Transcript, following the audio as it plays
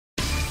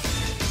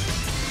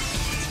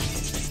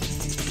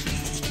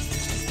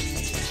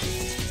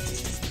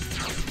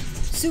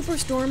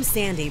Superstorm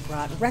Sandy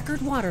brought record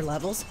water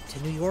levels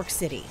to New York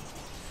City.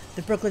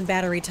 The Brooklyn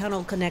Battery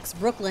Tunnel connects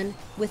Brooklyn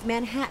with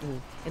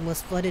Manhattan and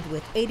was flooded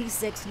with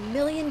 86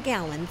 million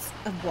gallons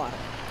of water.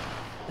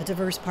 A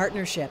diverse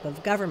partnership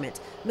of government,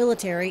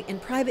 military,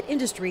 and private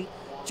industry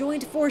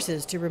joined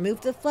forces to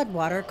remove the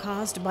floodwater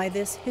caused by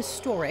this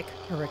historic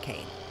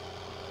hurricane.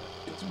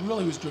 It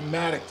really was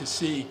dramatic to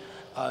see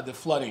the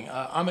flooding.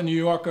 I'm a New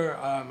Yorker,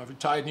 I'm a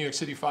retired New York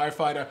City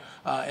firefighter,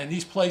 and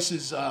these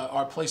places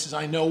are places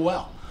I know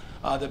well.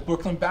 The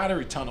Brooklyn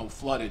Battery Tunnel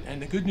flooded,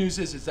 and the good news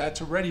is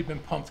that's already been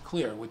pumped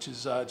clear, which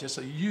is just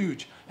a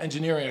huge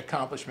engineering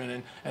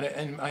accomplishment,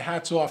 and my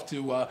hat's off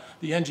to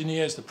the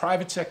engineers, the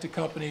private sector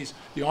companies,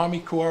 the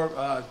Army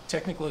Corps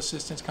technical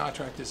assistance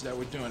contractors that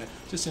were doing it.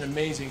 Just an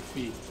amazing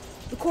feat.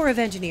 The Corps of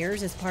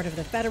Engineers is part of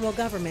the federal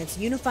government's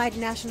unified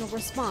national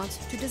response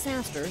to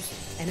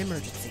disasters and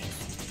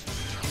emergencies.